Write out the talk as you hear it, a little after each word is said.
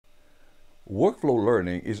Workflow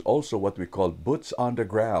learning is also what we call boots on the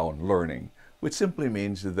ground learning, which simply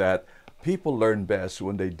means that people learn best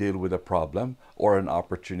when they deal with a problem or an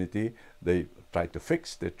opportunity. They try to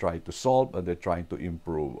fix, they try to solve, and they're trying to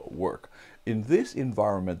improve work. In this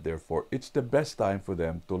environment, therefore, it's the best time for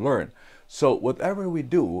them to learn. So whatever we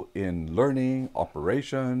do in learning,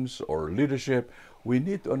 operations, or leadership, we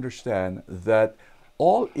need to understand that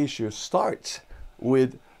all issues starts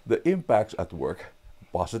with the impacts at work,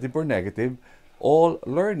 positive or negative. All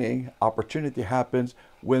learning opportunity happens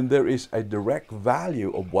when there is a direct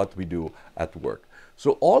value of what we do at work.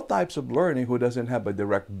 So all types of learning who doesn't have a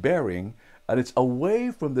direct bearing and it's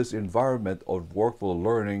away from this environment of workflow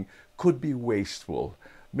learning could be wasteful,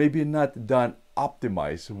 maybe not done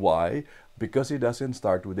optimized. Why? Because it doesn't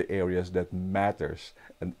start with the areas that matters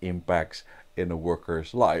and impacts in a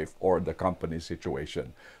worker's life or the company's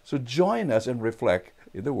situation. So join us and reflect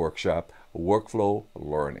in the workshop, Workflow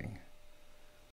Learning.